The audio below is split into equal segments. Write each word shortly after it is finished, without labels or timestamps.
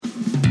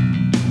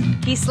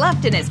He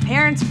slept in his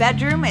parents'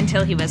 bedroom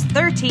until he was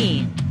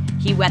 13.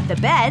 He wet the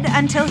bed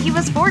until he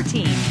was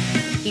 14.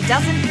 He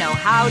doesn't know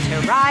how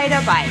to ride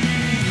a bike.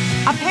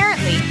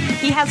 Apparently,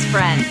 he has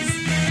friends.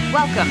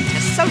 Welcome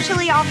to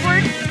Socially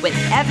Awkward with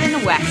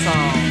Evan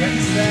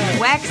Wexell.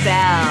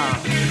 Wexell.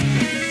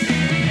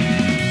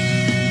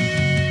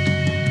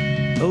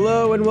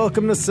 Hello and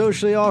welcome to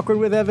Socially Awkward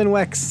with Evan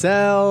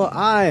Wexell.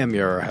 I am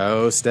your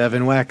host,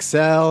 Evan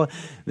Wexell.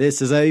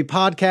 This is a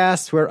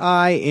podcast where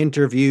I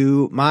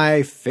interview my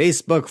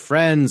Facebook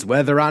friends,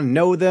 whether I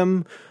know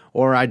them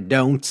or I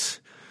don't,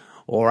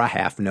 or I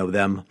half know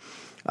them.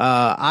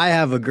 I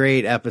have a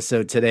great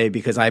episode today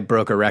because I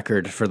broke a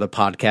record for the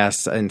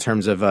podcast in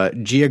terms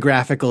of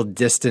geographical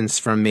distance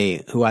from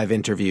me, who I've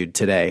interviewed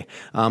today.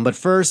 But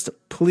first,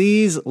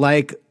 please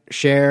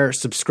share,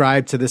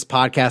 subscribe to this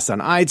podcast on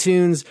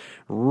iTunes,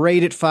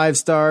 rate it 5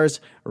 stars,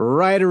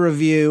 write a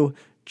review,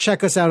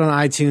 check us out on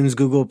iTunes,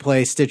 Google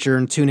Play, Stitcher,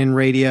 and TuneIn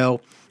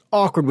Radio.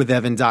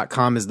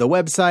 awkwardwithevan.com is the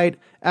website,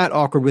 at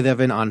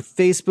awkwardwithevan on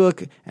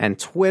Facebook and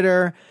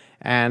Twitter.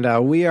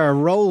 And we are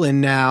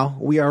rolling now.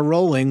 We are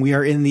rolling. We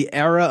are in the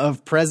era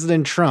of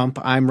President Trump.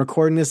 I'm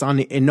recording this on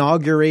the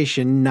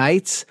inauguration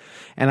night,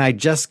 and I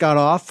just got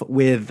off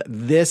with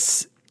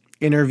this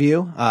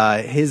interview.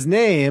 His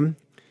name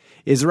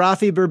is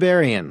Raffi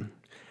Berberian.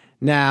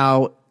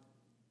 Now,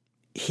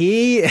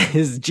 he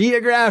is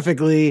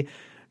geographically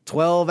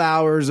 12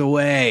 hours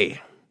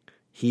away.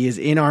 He is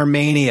in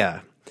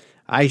Armenia.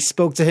 I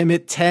spoke to him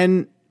at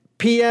 10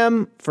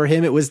 p.m. For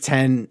him, it was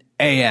 10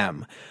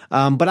 a.m.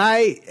 But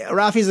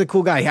Raffi's a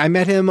cool guy. I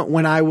met him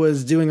when I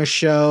was doing a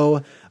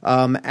show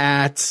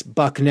at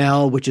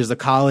Bucknell, which is a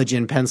college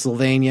in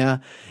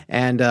Pennsylvania,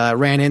 and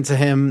ran into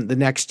him the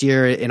next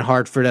year in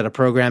Hartford at a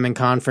programming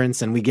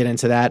conference, and we get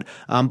into that.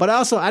 But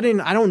also, I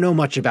don't know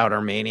much about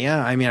Armenia.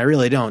 I mean, I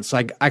really don't.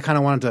 So I kind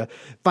of wanted to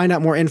find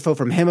out more info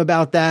from him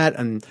about that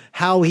and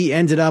how he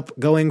ended up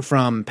going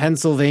from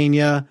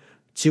Pennsylvania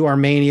to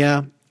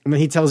Armenia. I mean,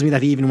 he tells me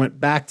that he even went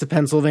back to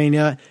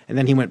Pennsylvania and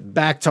then he went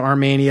back to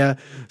Armenia.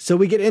 So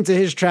we get into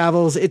his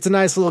travels. It's a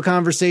nice little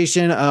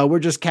conversation. We're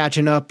just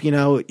catching up. You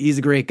know, he's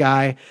a great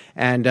guy.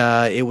 And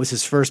it was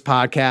his first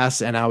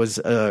podcast, and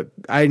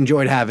I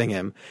enjoyed having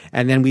him.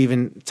 And then we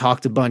even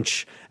talked a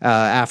bunch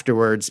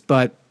afterwards.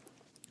 But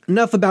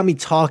enough about me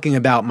talking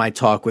about my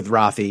talk with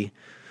Raffi,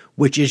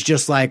 which is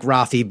just like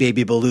Raffi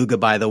Baby Beluga,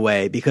 by the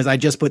way, because I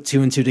just put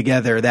 2 and 2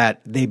 together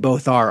that they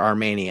both are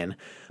Armenian.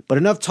 But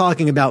enough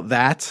talking about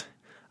that.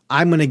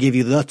 I'm going to give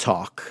you the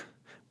talk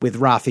with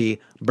Raffi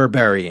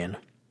Berberian.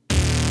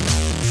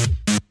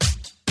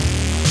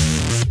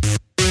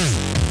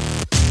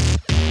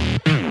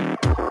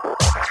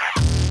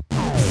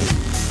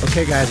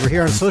 Okay, guys, we're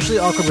here on Socially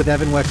Awkward with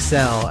Evan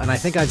Wexell, and I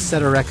think I've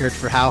set a record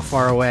for how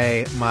far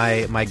away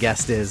my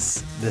guest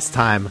is this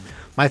time.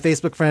 My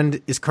Facebook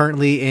friend is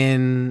currently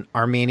in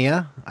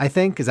Armenia, I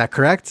think. Is that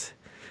correct?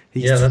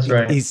 Yeah, that's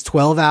right. He's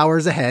 12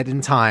 hours ahead in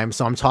time,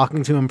 so I'm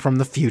talking to him from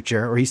the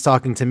future, or he's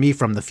talking to me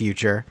from the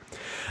future.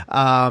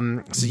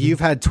 So you've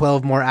had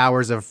 12 more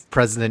hours of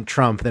President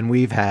Trump than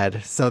we've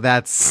had, so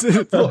that's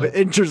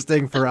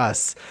interesting for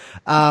us.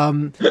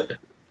 We'll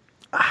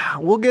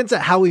get into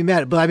how we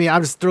met, but I mean, I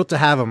was thrilled to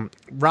have him.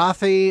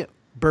 Raffi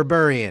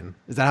Berberian,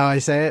 is that how I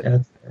say it? Yeah.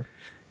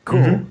 Cool.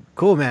 Mm-hmm.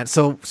 Cool, man.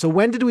 So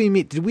when did we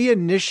meet? Did we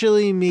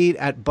initially meet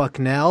at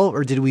Bucknell,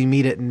 or did we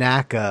meet at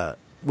NACA?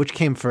 Which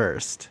came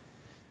first?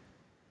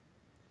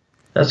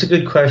 That's a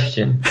good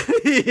question.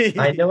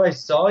 I know I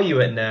saw you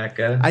at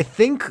NACA. I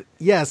think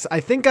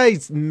I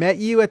met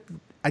you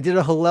I did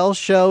a Hillel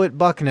show at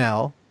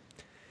Bucknell.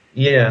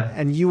 Yeah.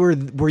 And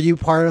were you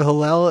part of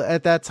Hillel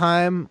at that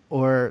time,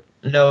 or?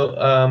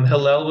 No,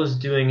 Hillel was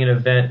doing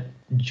a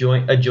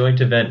joint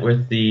event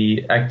with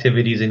the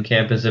Activities and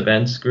Campus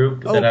Events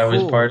group that I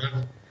was part of.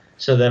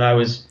 So then I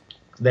was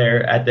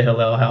there at the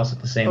Hillel house at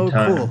the same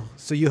time. Cool.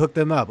 So you hooked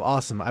them up.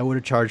 Awesome. I would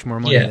have charged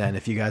more money then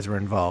if you guys were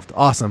involved.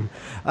 Awesome.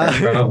 No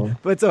problem.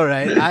 But it's all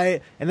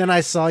right. And then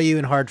I saw you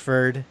in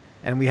Hartford,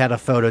 and we had a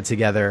photo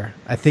together.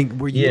 I think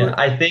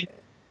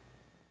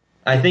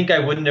I think I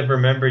wouldn't have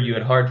remembered you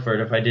at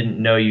Hartford if I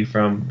didn't know you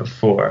from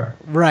before.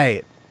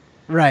 Right.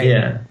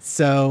 Yeah.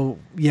 So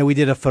we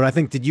did a photo. I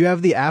think, did you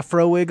have the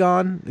afro wig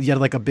on? You had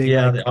like a big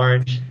the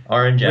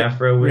orange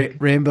afro wig,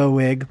 rainbow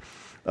wig.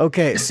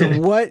 Okay, so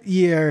what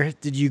year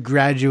did you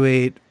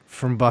graduate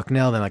from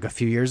Bucknell then, like a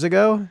few years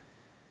ago?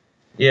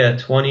 Yeah,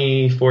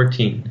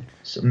 2014.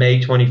 So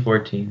May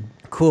 2014.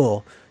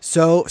 Cool.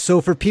 So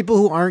for people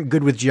who aren't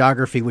good with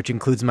geography, which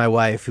includes my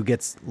wife, who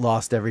gets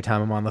lost every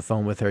time I'm on the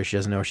phone with her, she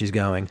doesn't know where she's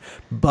going.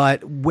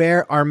 But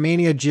where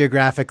Armenia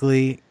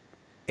geographically?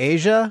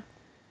 Asia?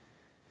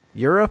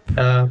 Europe?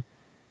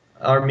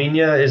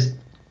 Armenia is,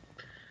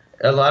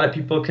 a lot of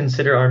people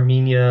consider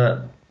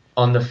Armenia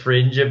on the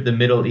fringe of the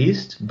Middle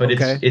East, but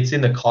it's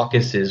in the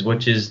Caucasus,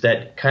 which is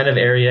that kind of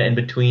area in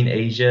between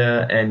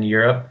Asia and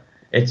Europe.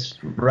 It's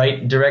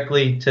right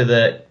directly to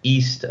the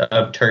east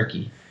of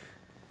Turkey.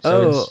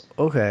 So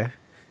okay.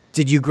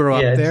 Did you grow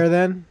up there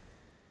then?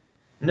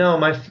 No,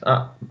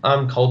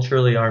 I'm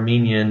culturally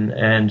Armenian,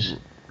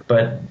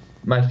 but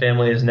my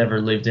family has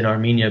never lived in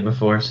Armenia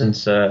before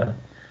since the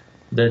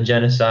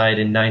genocide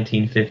in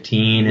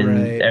 1915,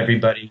 and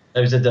everybody,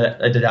 there's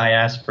a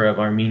diaspora of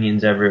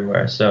Armenians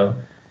everywhere. So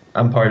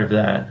I'm part of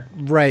that.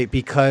 Right,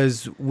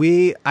 because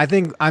I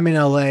think I'm in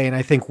LA, and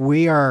I think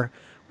we are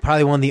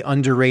probably one of the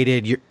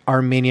underrated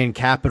Armenian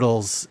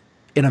capitals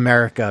in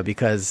America,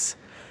 because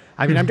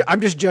I mean, I'm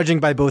just judging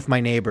by both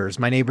my neighbors.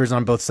 My neighbors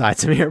on both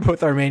sides of me are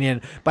both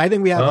Armenian, but I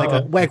think we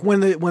have like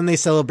when they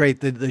celebrate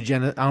the I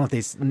don't know if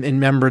they, in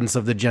remembrance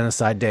of the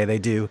genocide day, they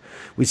do.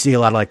 We see a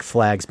lot of like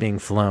flags being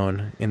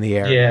flown in the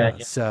air. Yeah.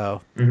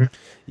 So,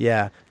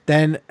 yeah.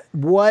 Then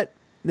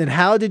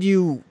how did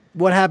you?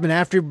 What happened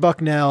after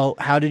Bucknell?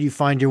 How did you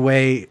find your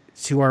way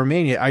to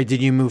Armenia?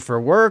 Did you move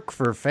for work,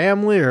 for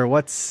family, or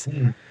what's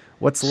life?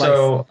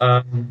 So,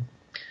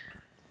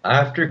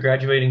 after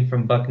graduating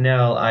from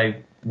Bucknell, I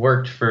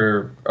worked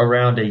for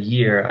around a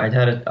year. I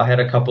had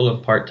a couple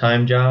of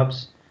part-time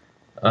jobs.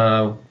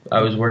 I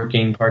was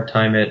working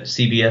part-time at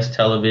CBS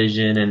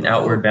Television and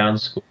Outward Bound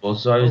School.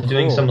 So I was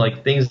doing some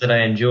like things that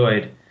I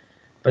enjoyed,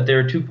 but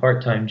there were 2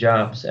 part-time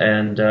jobs.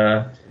 And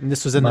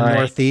this was in the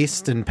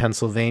Northeast, in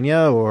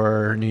Pennsylvania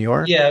or New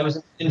York? Yeah, it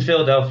was in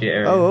Philadelphia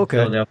area. Oh,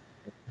 okay.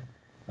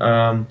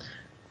 Philadelphia.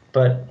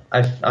 But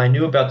I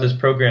knew about this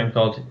program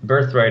called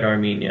Birthright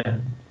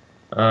Armenia.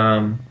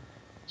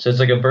 So it's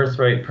like a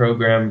birthright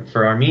program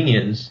for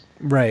Armenians,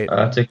 right?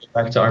 To get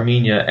back to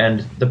Armenia,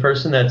 and the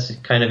person that's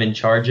kind of in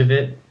charge of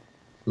it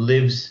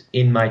lives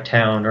in my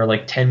town, or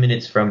like 10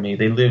 minutes from me.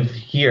 They live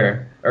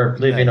here, or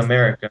live in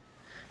America.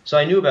 So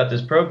I knew about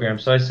this program.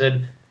 So I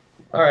said,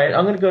 all right,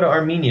 I'm going to go to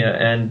Armenia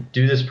and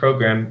do this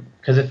program,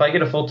 because if I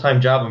get a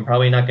full-time job, I'm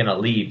probably not going to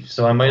leave.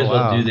 So I might as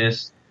well do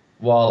this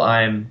while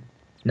I'm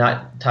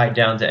not tied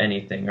down to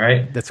anything,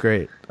 right? That's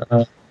great.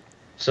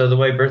 So the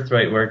way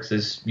Birthright works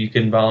is you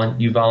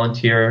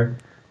volunteer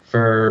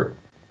for,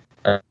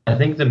 I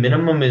think the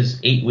minimum is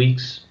 8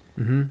 weeks.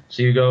 Mm-hmm.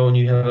 So you go and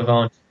you have a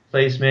volunteer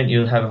placement,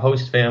 you'll have a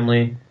host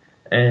family,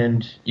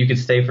 and you could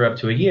stay for up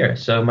to a year.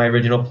 So my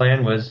original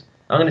plan was,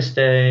 I'm going to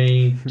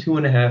stay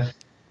 2.5,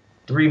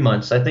 3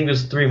 months. I think it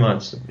was 3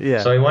 months. Yeah.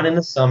 So I went in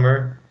the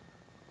summer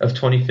of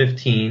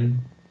 2015,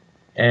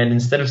 and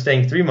instead of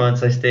staying 3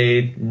 months, I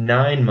stayed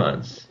 9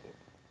 months.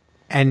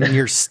 And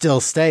you're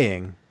still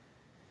staying?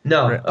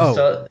 No. Right.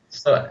 Oh.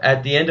 So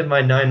at the end of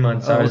my 9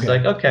 months, I was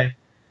like, okay,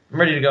 I'm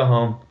ready to go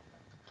home.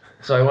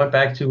 So I went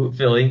back to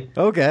Philly.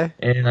 Okay.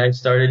 And I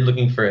started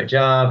looking for a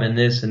job and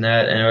this and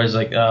that. And I was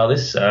like, oh,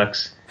 this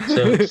sucks.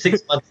 So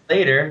 6 months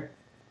later,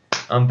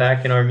 I'm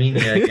back in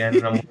Armenia again,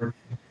 and I'm working.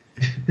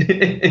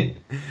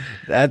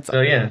 That's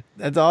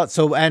awesome.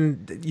 So,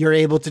 and you're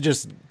able to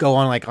just go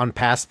on on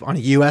a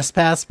U.S.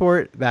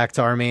 passport back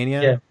to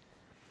Armenia? Yeah.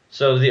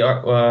 So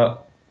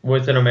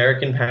with an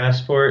American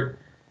passport,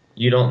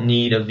 you don't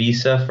need a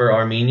visa for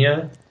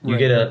Armenia. You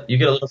get a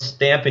little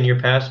stamp in your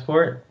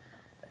passport,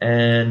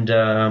 and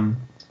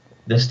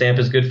the stamp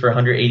is good for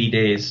 180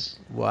 days.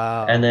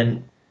 Wow. And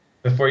then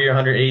before your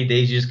 180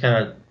 days, you just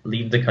kind of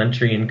leave the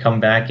country and come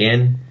back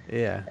in.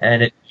 Yeah.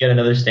 And you get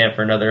another stamp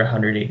for another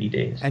 180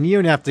 days. And you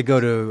don't have to go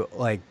to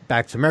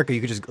back to America.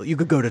 You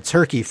could go to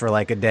Turkey for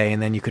a day,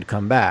 and then you could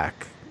come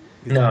back.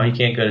 No, you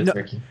can't go to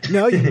Turkey.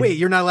 No, wait,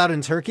 you're not allowed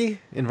in Turkey?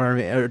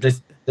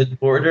 The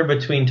border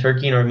between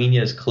Turkey and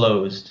Armenia is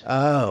closed.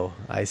 Oh,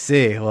 I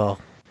see.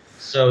 Well,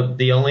 so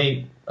the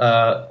only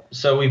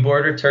so we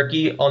border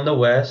Turkey on the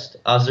west,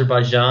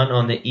 Azerbaijan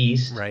on the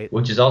east, right,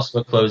 which is also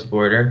a closed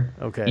border.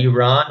 Okay.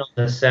 Iran on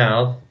the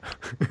south,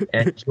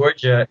 and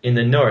Georgia in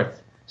the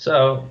north.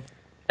 So,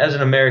 as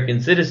an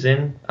American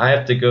citizen, I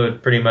have to go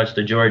pretty much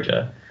to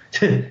Georgia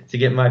to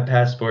get my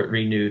passport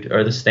renewed,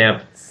 or the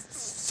stamp.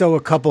 So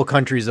a couple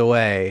countries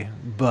away,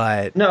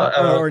 but no,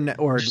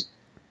 or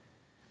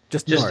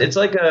just north. It's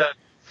like a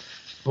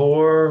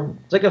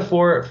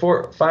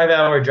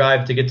 5-hour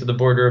drive to get to the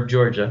border of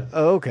Georgia.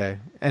 Oh, okay.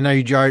 And are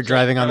you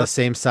driving on the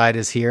same side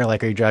as here?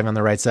 Like, are you driving on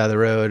the right side of the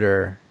road,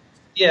 or?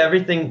 Yeah,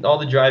 everything. All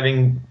the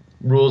driving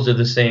rules are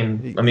the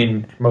same. I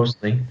mean,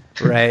 mostly.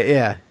 Right.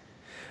 Yeah.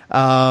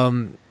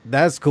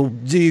 That's cool.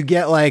 Do you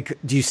get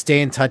do you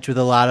stay in touch with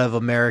a lot of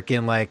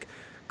American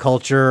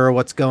culture, or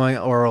what's going,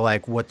 or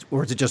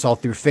or is it just all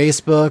through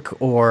Facebook,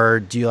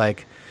 or do you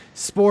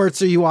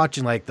sports? Are you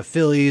watching the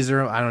Phillies,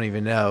 or I don't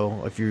even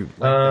know if you them,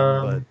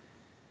 but.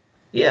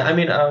 Yeah, I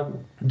mean,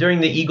 during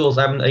the Eagles,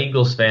 I'm an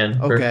Eagles fan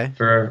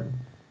for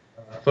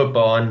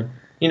football, and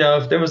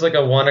if there was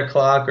a 1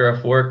 o'clock or a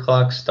 4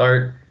 o'clock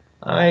start,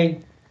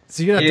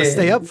 so you have to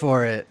stay up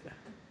for it.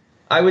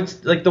 I would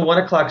the 1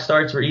 o'clock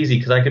starts were easy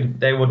because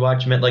they would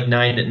watch them at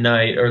 9 at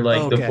night, or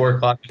the 4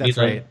 o'clock would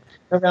be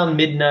around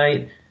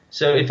midnight.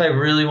 So if I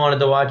really wanted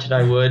to watch it,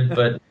 I would,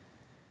 but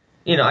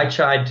I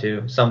tried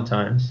to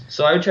sometimes.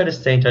 So I would try to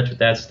stay in touch with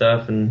that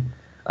stuff, and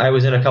I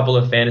was in a couple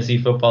of fantasy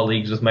football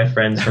leagues with my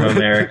friends from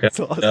America. That's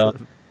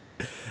awesome.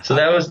 So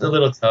that was a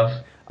little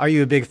tough. Are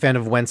you a big fan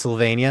of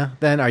Pennsylvania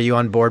then? Are you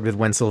on board with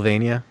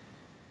Pennsylvania?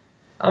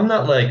 I'm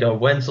not a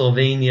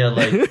Pennsylvania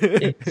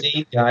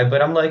insane guy,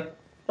 but I'm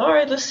all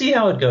right, let's see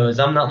how it goes.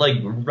 I'm not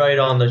right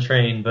on the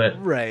train,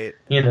 but right.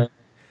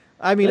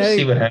 I mean, Let's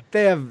see what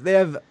happens. they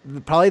have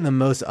probably the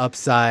most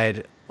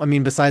upside. I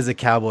mean, besides the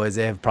Cowboys,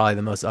 they have probably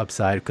the most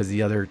upside because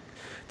the other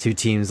two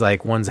teams,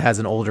 like one has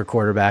an older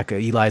quarterback,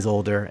 Eli's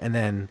older, and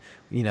then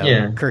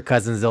Kirk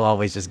Cousins, they'll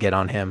always just get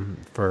on him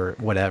for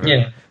whatever.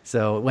 Yeah.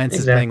 So Wentz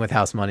is playing with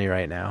house money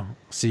right now,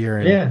 so you're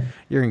in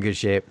good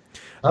shape.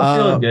 I'm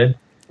feeling good.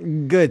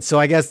 Good. So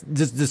I guess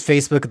just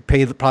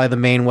Facebook probably the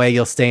main way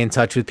you'll stay in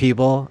touch with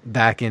people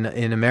back in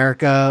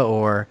America,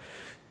 or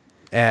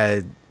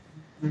Facebook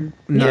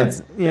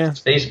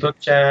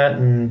chat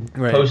and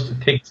post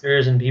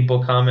pictures and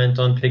people comment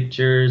on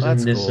pictures and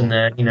this and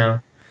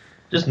that,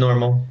 just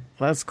normal.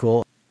 That's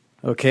cool.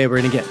 Okay, we're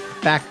going to get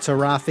back to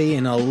Raffi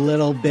in a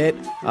little bit.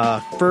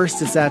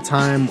 First, it's that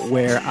time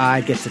where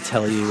I get to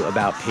tell you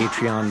about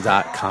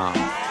Patreon.com.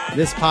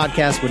 This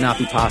podcast would not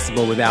be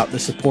possible without the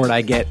support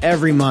I get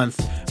every month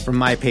from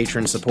my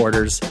patron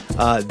supporters.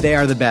 They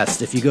are the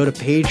best. If you go to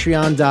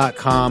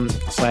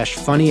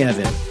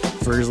patreon.com/funnyevan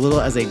for as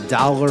little as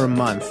 $1 a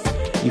month,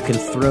 you can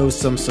throw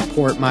some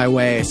support my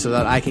way so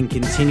that I can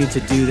continue to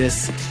do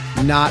this,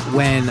 not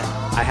when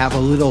I have a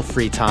little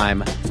free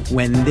time,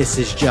 when this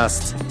is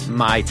just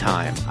my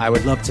time. I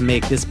would love to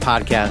make this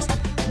podcast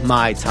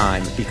my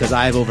time because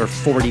I have over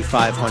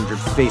 4,500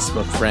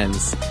 Facebook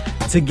friends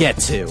to get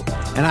to,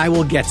 and I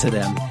will get to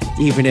them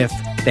even if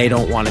they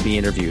don't want to be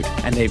interviewed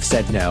and they've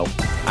said no.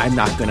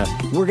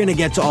 We're gonna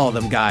get to all of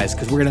them, guys,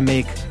 because we're gonna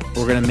make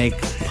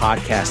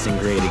podcasting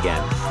great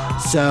again.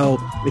 So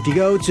if you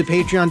go to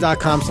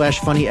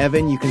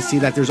patreon.com/funnyevan, you can see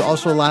that there's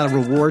also a lot of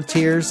reward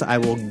tiers. I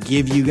will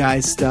give you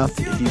guys stuff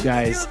if you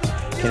guys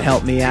can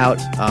help me out.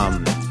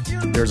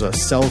 There's a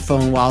cell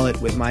phone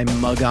wallet with my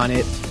mug on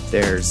it.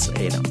 There's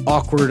an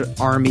Awkward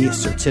Army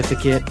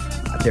certificate.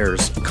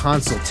 There's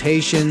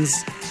consultations.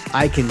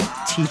 I can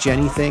teach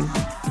anything.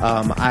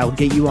 I'll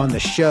get you on the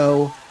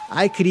show.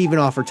 I could even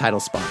offer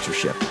title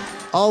sponsorship.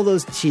 All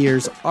those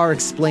tiers are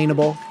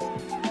explainable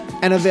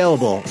and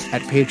available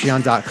at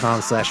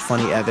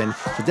patreon.com/funnyevan.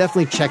 So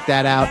definitely check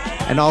that out.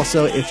 And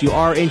also, if you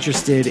are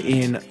interested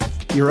in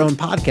your own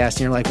podcast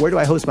and you're like, where do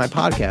I host my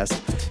podcast?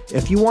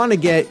 If you want to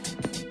get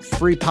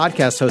free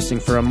podcast hosting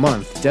for a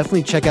month,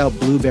 definitely check out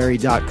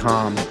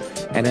blueberry.com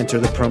and enter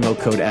the promo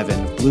code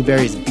Evan.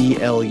 Blueberry's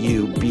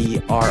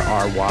BLUBRRY.com.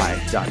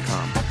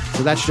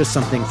 So that's just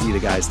something for you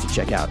guys to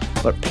check out.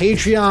 But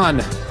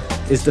Patreon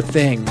is the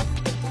thing.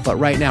 But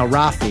right now,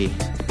 Raffi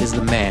is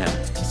the man.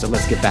 So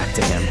let's get back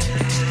to him.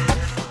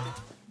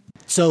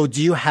 So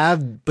do you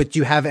have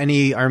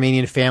any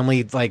Armenian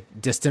family, like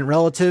distant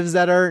relatives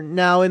that are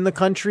now in the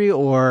country,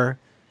 or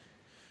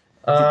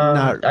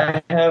not?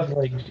 I have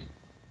like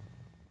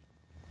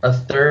a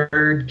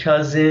third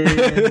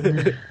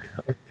cousin,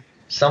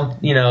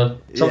 something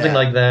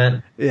like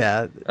that.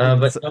 Yeah.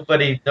 But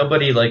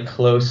nobody like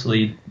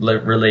closely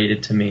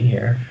related to me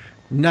here.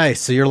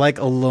 Nice. So you're like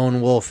a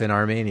lone wolf in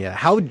Armenia.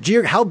 How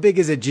big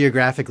is it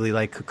geographically?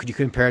 Like, could you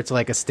compare it to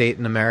like a state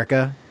in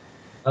America?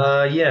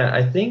 Yeah,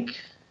 I think,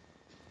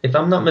 if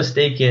I'm not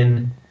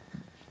mistaken,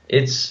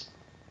 it's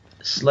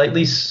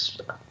slightly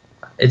smaller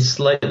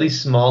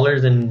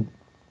than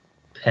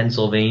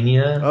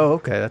Pennsylvania. Oh,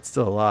 okay, that's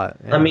still a lot.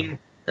 Yeah. I mean,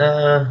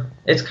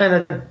 it's kind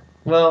of,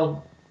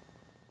 well,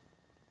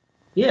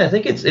 yeah, I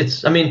think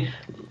it's. I mean,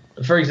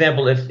 for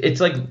example, if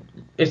it's like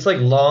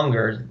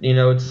longer,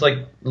 it's like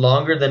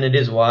longer than it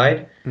is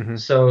wide. Mm-hmm.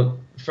 So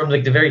from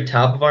like the very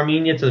top of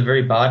Armenia to the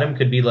very bottom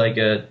could be like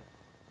a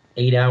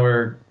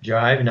 9-hour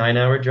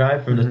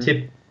drive from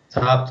the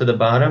top to the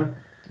bottom.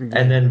 Mm-hmm.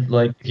 And then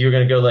like if you're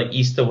gonna go like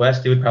east to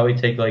west, it would probably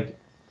take like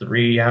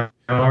 3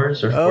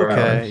 hours or 4 hours.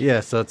 Okay,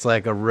 yeah, so it's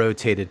like a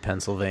rotated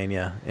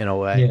Pennsylvania in a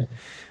way.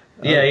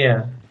 Yeah.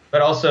 Yeah.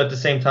 But also at the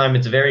same time,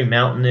 it's very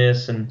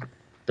mountainous and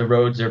the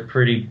roads are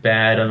pretty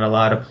bad on a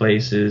lot of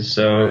places.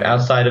 So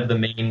outside of the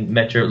main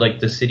metro, like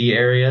the city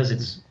areas,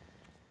 it's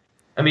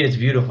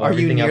beautiful. Are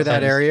you near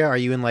that area? Are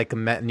you in like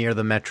near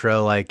the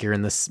metro, like you're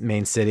in the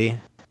main city?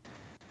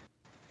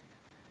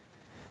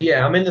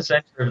 Yeah, I'm in the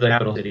center of the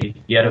capital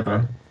city,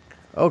 Yerevan.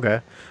 Okay.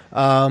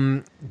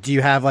 Do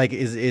you have like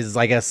is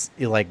I guess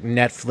like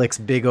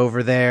Netflix big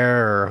over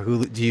there, or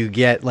who do you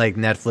get like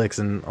Netflix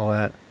and all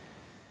that?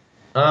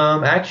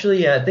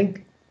 Actually, yeah, I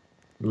think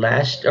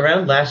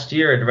around last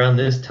year at around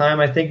this time,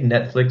 I think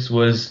Netflix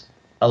was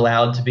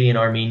allowed to be in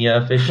Armenia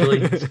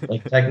officially.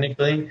 Like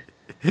technically,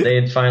 they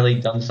had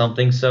finally done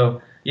something.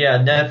 So yeah,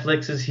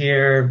 Netflix is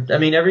here. I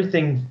mean,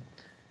 everything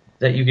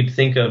that you could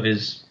think of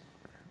is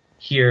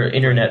here,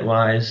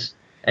 internet-wise.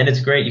 And it's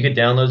great. You could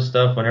download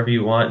stuff whenever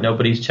you want.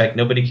 Nobody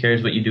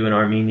cares what you do in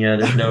Armenia.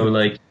 There's no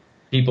like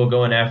people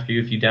going after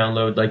you if you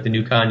download like the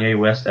new Kanye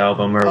West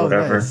album or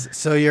whatever. Nice.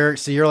 So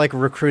you're like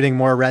recruiting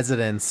more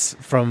residents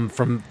from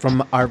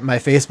my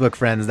Facebook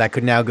friends that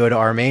could now go to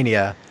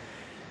Armenia.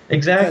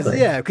 Exactly.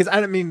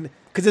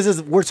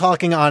 Because we're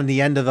talking on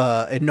the end of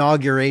the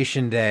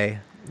inauguration day.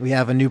 We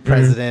have a new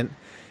president. Mm-hmm.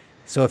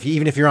 So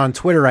even if you're on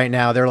Twitter right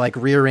now, they're like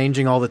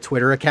rearranging all the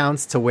Twitter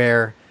accounts to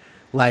where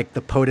like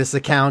the POTUS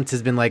account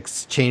has been like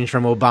changed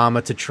from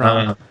Obama to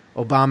Trump.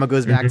 Obama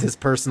goes back to his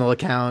personal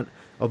account.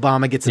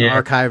 Obama gets an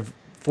Archive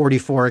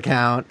 44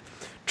 account.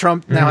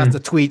 Trump now has to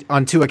tweet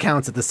on 2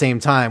 accounts at the same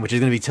time, which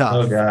is going to be tough.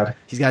 Oh God,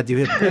 he's got to do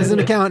his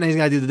president account and he's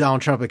got to do the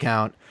Donald Trump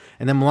account,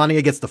 and then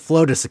Melania gets the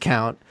FLOTUS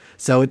account.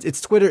 So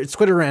it's Twitter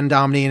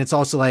randomity, and it's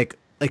also like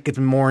it's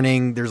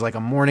morning. There's like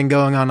a morning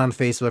going on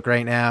Facebook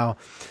right now,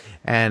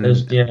 and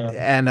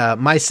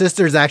my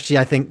sister's actually,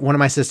 I think one of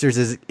my sisters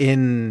is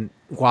in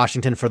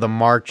Washington for the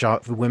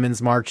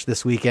Women's March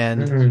this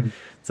weekend. Mm-hmm.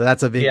 So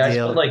that's a big deal. I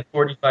spent like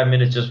 45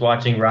 minutes just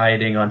watching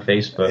rioting on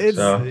Facebook.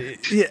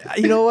 Yeah,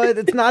 you know what?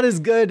 It's not as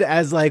good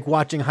as like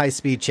watching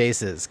high-speed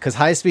chases, because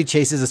high-speed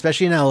chases,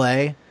 especially in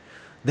LA,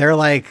 they're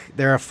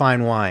a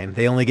fine wine.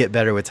 They only get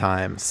better with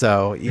time.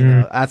 So you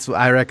know,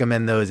 I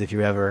recommend those if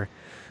you ever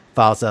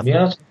follow stuff.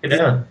 Yeah,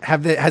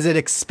 has it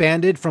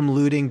expanded from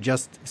looting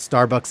just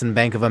Starbucks and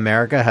Bank of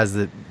America? Has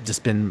it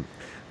just been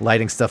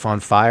lighting stuff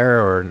on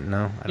fire, or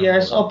no? I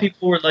saw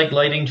people were like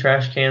lighting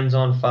trash cans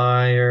on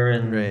fire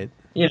and. Right.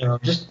 You know,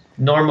 just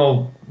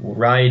normal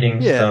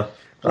rioting stuff.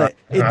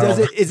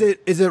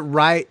 Is it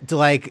right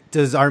to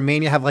does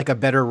Armenia have like a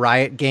better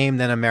riot game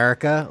than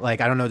America? Like,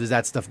 I don't know, does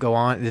that stuff go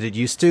on? Did it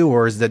used to,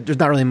 or is that there's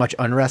not really much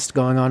unrest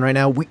going on right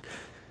now?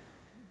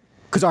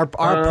 Because our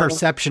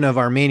perception of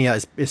Armenia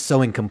is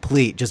so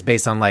incomplete, just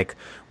based on like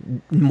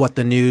what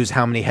the news,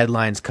 how many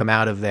headlines come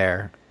out of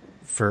there.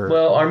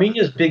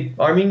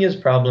 Armenia's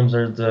problems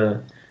are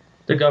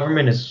the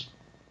government is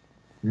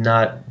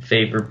not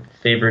favored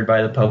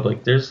by the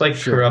public. There's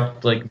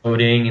corrupt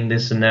voting and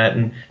this and that,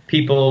 and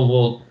people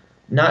will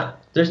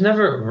not. There's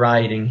never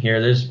rioting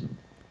here. There's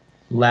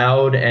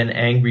loud and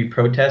angry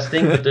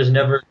protesting, but there's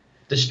never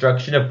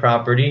destruction of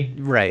property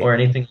or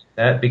anything like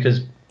that,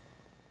 because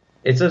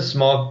it's a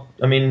small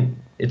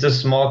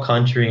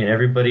country and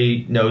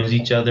everybody knows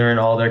each other in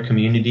all their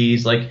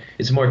communities. Like,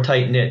 it's more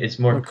tight knit. It's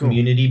more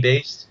community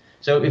based.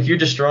 So if you're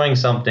destroying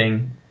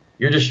something,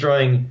 you're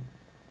destroying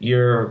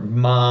your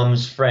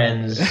mom's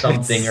friends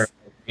something, or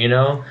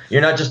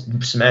you're not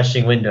just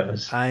smashing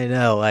windows. I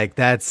know, like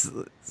that's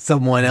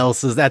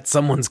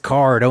someone's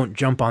car. Don't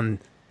jump on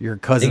your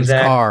cousin's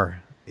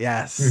car.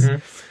 Yes.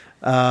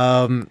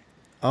 Mm-hmm.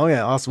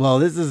 Awesome. Well,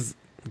 this is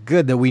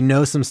good that we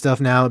know some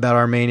stuff now about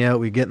Armenia.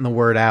 We're getting the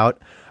word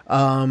out.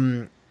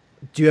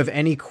 Do you have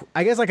any,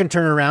 I guess I can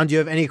turn around. Do you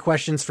have any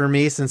questions for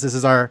me, since this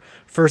is our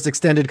first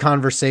extended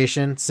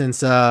conversation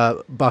since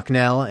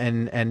Bucknell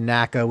and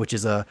NACA, which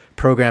is a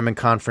programming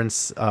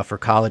conference for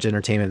college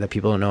entertainment that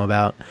people don't know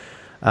about?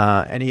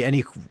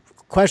 Any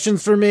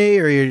questions for me,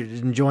 or you're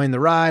enjoying the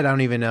ride? I don't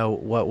even know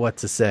what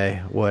to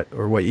say.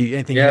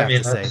 Anything you have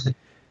to say.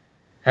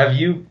 Have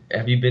you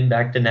been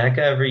back to NACA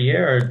every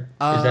year,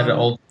 or is that an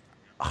old?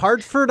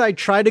 Hartford, I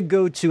try to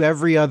go to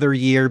every other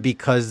year,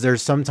 because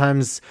there's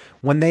sometimes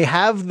when they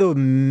have the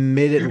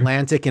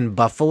Mid-Atlantic in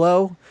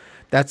Buffalo,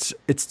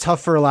 it's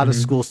tough for a lot of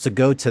schools to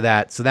go to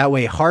that. So that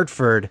way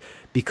Hartford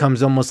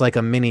becomes almost like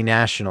a mini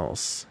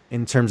nationals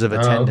in terms of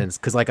attendance,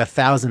 because like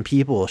 1,000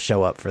 people will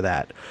show up for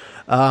that.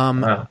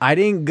 I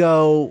didn't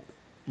go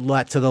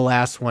to the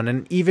last one,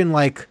 and even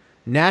like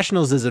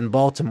nationals is in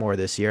Baltimore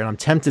this year, and I'm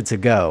tempted to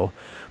go,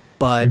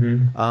 but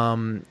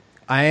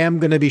I am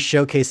going to be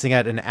showcasing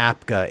at an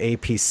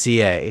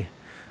APCA.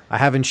 I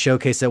haven't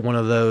showcased at one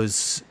of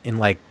those in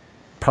like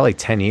probably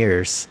 10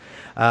 years.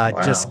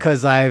 Just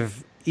because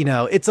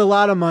it's a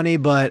lot of money,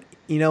 but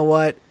you know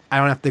what? I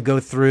don't have to go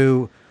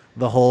through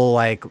the whole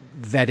like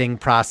vetting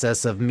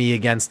process of me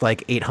against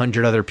like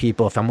 800 other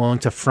people. If I'm willing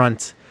to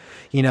front,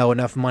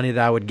 enough money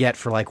that I would get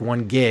for like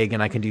one gig,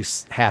 and I can do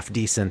half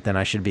decent, then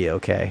I should be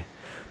okay.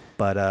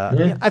 But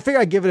I figure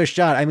I'd give it a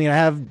shot. I mean, I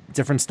have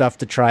different stuff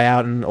to try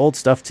out and old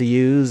stuff to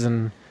use,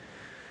 and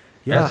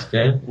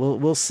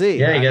we'll see.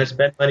 Yeah, you got to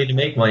spend money to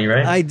make money,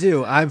 right? I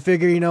do. I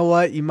figure, you know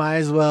what, you might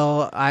as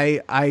well.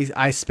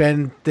 I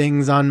spend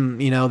things on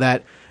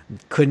that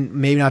couldn't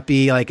maybe not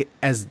be like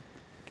as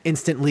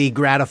instantly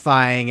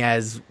gratifying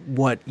as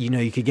what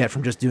you could get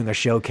from just doing a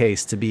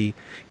showcase to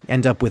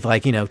end up with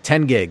like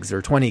 10 gigs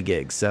or 20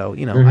 gigs. So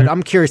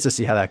I'm curious to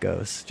see how that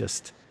goes.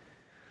 Just.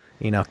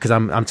 Because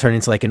I'm turning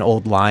into like an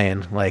old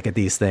lion, like at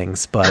these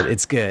things, but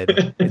it's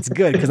good. It's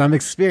good because I'm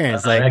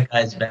experienced. Like that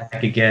guy's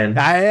back again.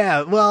 I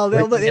am. Well,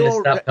 they will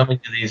stop coming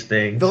to these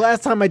things. The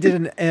last time I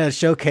did a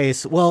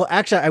showcase, well,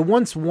 actually, I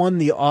once won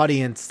the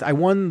audience. I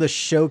won the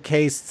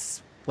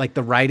showcase, like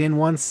the write-in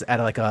once at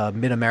like a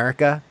Mid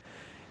America,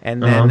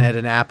 and then at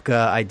an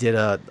APCA, I did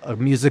a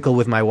musical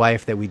with my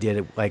wife that we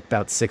did like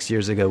about 6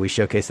 years ago. We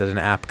showcased at an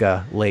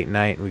APCA late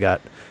night. We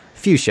got a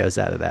few shows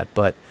out of that,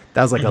 but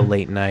that was like a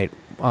late night.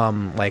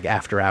 Like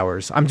after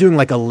hours. I'm doing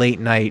like a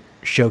late night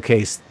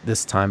showcase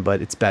this time,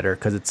 but it's better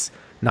because it's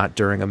not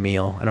during a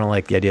meal. I don't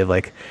like the idea of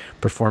like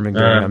performing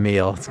during a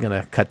meal. It's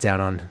gonna cut down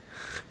on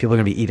people are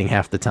gonna be eating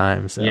half the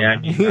time. So yeah, I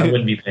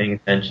wouldn't be paying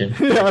attention.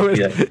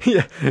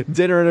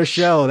 Dinner and a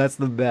show. That's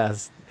the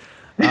best.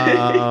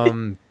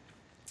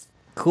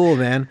 Cool,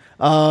 man.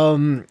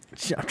 I'm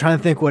trying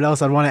to think what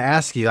else I'd want to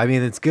ask you. I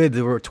mean, it's good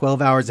that we're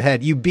 12 hours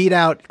ahead. You beat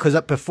out, because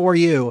before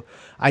you,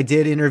 I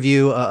did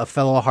interview a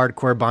fellow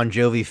hardcore Bon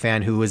Jovi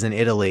fan who was in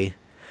Italy,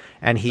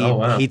 And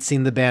he'd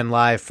seen the band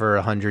live for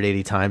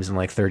 180 times in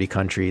like 30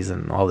 countries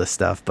and all this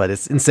stuff, but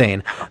it's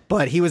insane.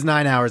 But he was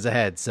 9 hours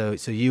ahead, so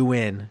you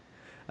win.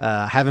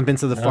 Haven't been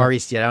to the Far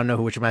East yet. I don't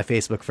know which of my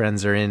Facebook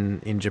friends are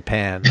in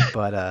Japan,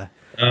 but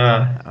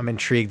I'm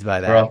intrigued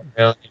by that.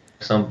 Australia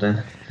or something.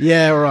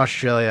 Yeah, or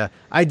Australia.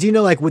 I do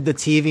know, like with the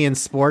TV and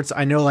sports,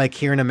 I know like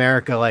here in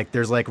America, like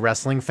there's like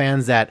wrestling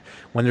fans that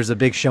when there's a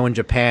big show in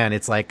Japan,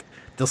 it's like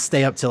they'll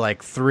stay up till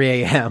like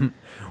 3 a.m.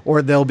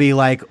 or they'll be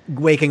like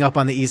waking up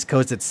on the East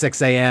Coast at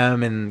 6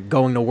 a.m. and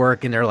going to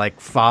work, and they're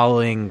like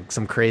following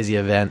some crazy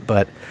event.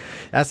 But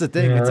that's the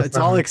thing; it's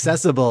all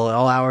accessible at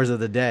all hours of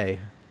the day.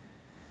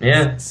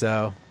 Yeah.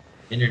 So,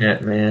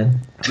 internet, man.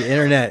 The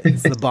internet,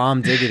 it's the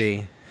bomb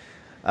diggity.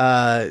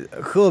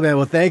 Cool, man.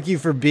 Well, thank you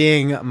for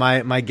being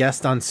my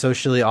guest on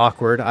Socially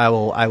Awkward. I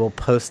will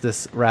post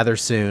this rather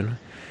soon.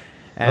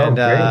 And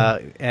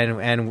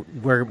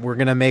and we're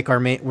gonna make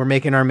we're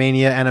making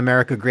Armenia and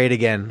America great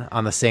again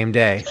on the same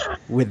day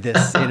with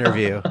this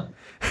interview.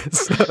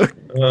 So,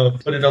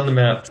 put it on the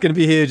map. It's gonna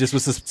be huge. This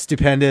was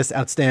stupendous,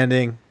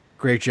 outstanding,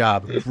 great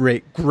job,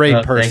 great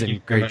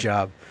person, great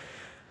job.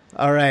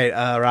 All right,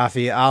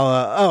 Raffi.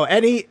 I'll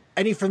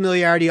any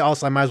familiarity?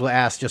 Also, I might as well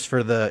ask just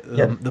for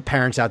the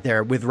parents out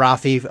there with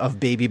Raffi of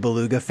Baby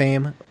Beluga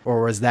fame,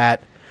 or was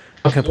that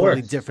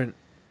completely different?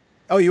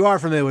 Oh, you are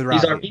familiar with Raffi.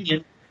 He's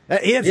Armenian.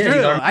 It's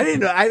true. I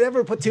didn't know. I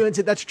never put two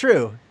into. That's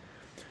true.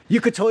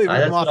 You could totally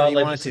rip him off if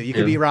you wanted to. You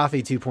could be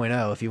Raffi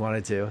 2.0 if you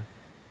wanted to.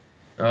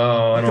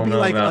 Oh, I don't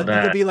know about that.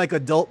 You could be like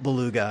Adult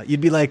Beluga.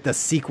 You'd be like the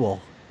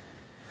sequel.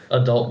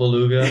 Adult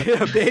Beluga.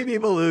 Yeah, Baby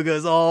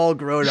Beluga's all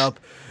grown up.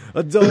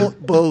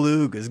 Adult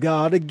Beluga's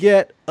gotta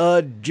get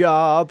a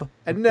job,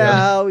 and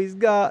now he's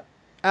got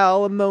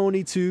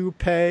alimony to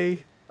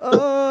pay.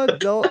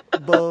 Adult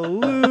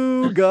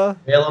Beluga.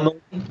 Alimony.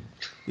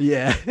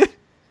 Yeah.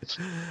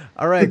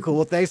 All right, cool.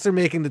 Well, thanks for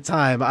making the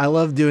time. I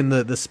love doing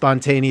the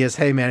spontaneous,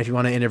 hey, man, if you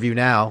want to interview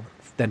now,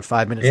 then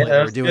 5 minutes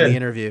later we're doing the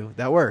interview.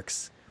 That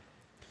works.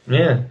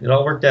 Yeah, it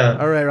all worked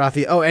out. All right,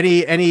 Raffi. Oh,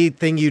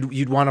 anything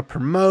you'd want to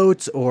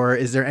promote, or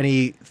is there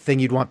anything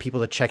you'd want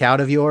people to check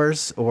out of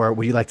yours, or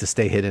would you like to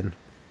stay hidden?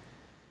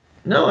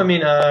 No, I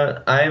mean,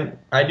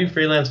 I do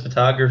freelance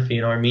photography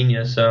in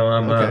Armenia, so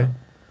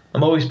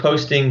I'm always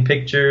posting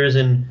pictures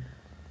and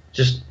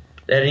just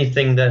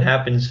anything that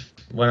happens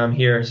when I'm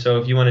here. So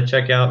if you want to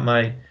check out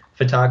my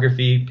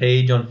photography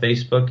page on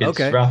Facebook, it's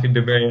Raffi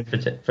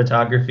Berberian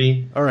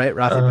Photography. All right,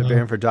 Raffi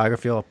Berberian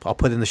Photography. I'll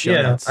put in the show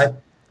notes.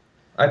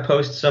 I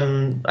post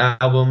some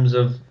albums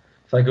of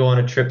if I go on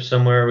a trip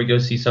somewhere, we go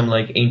see some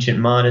like ancient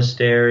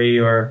monastery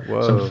or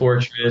some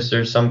fortress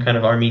or some kind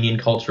of Armenian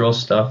cultural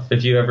stuff.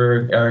 If you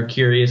ever are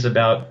curious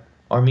about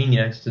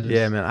Armenia,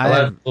 yeah, man, a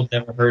lot of people have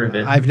never heard of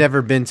it. I've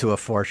never been to a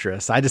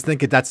fortress. I just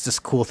think that's just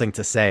a cool thing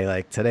to say.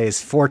 Like today's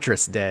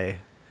Fortress Day.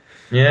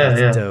 Yeah,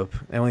 that's dope.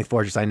 The only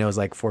fortress I know is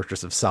like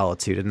Fortress of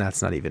Solitude, and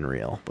that's not even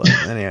real. But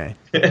anyway.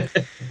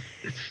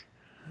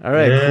 All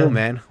right, cool,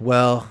 man.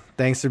 Well,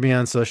 thanks for being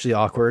on Socially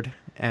Awkward,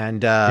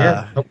 and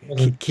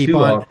keep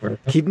on. Awkward.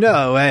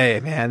 No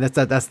way, man.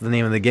 That's the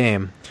name of the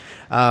game.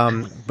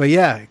 But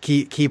yeah,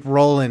 keep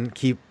rolling.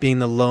 Keep being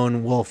the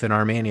lone wolf in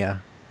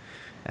Armenia.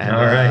 And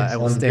all right, I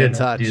will stay in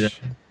touch.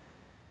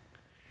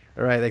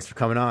 All right, thanks for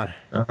coming on.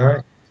 All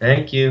right,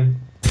 thank you.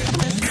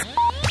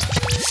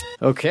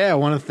 Okay, I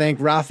want to thank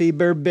Raffi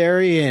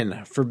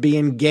Berberian for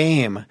being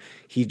game.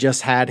 He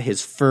just had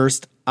his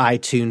first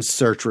iTunes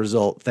search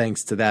result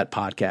thanks to that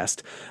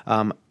podcast.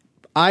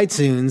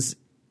 iTunes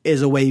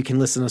is a way you can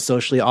listen to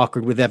Socially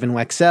Awkward with Evan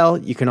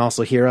Wexell. You can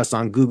also hear us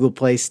on Google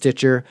Play,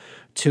 Stitcher,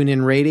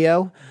 TuneIn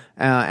Radio.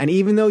 And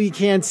even though you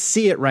can't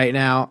see it right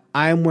now,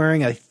 I'm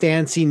wearing a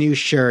fancy new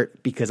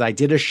shirt because I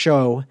did a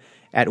show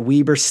at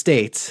Weber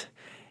State.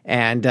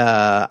 And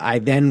I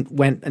then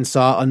went and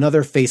saw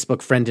another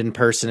Facebook friend in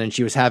person, and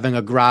she was having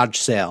a garage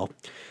sale.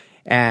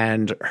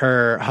 And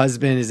her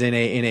husband is in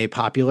a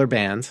popular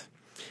band,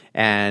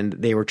 and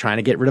they were trying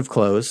to get rid of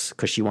clothes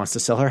because she wants to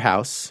sell her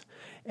house.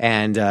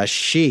 And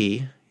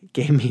she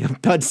gave me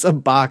a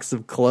box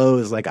of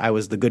clothes like I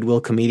was the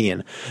Goodwill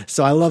comedian.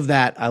 So I love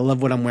that. I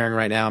love what I'm wearing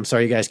right now. I'm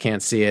sorry you guys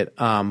can't see it,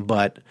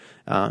 but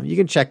you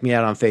can check me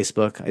out on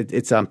Facebook.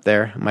 It's up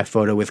there, my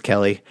photo with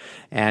Kelly.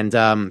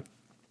 And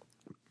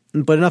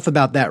but enough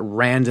about that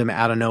random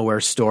out-of-nowhere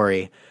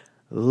story.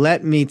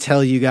 Let me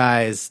tell you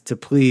guys to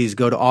please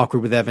go to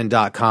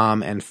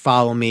awkwardwithevan.com and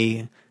follow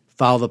me,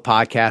 follow the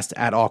podcast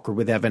at Awkward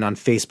with Evan on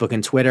Facebook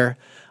and Twitter.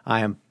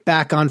 I am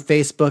back on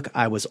Facebook.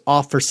 I was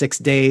off for 6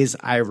 days.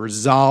 I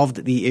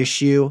resolved the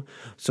issue.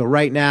 So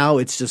right now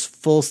it's just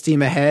full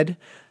steam ahead.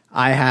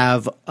 I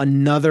have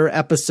another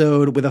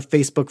episode with a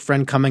Facebook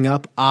friend coming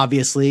up.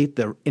 Obviously,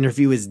 the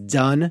interview is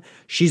done.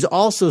 She's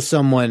also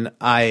someone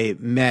I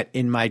met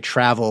in my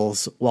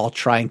travels while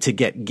trying to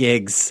get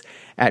gigs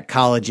at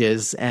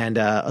colleges, and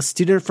a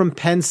student from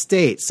Penn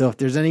State. So if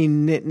there's any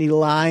Nittany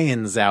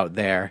Lions out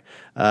there,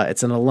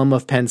 it's an alum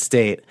of Penn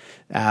State.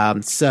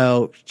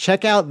 So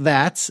check out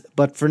that.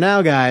 But for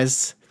now,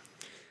 guys,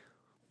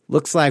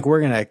 looks like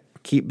we're going to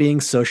keep being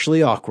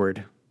socially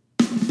awkward.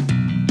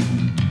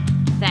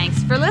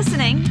 Thanks for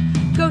listening.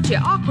 Go to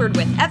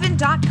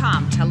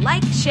awkwardwithevan.com to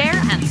like, share,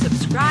 and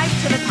subscribe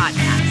to the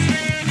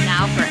podcast.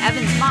 Now for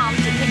Evan's mom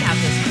to pick out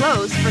his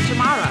clothes for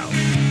tomorrow.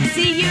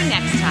 See you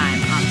next time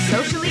on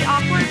Socially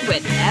Awkward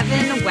with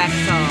Evan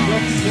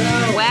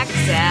Wexell.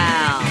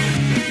 Wexell.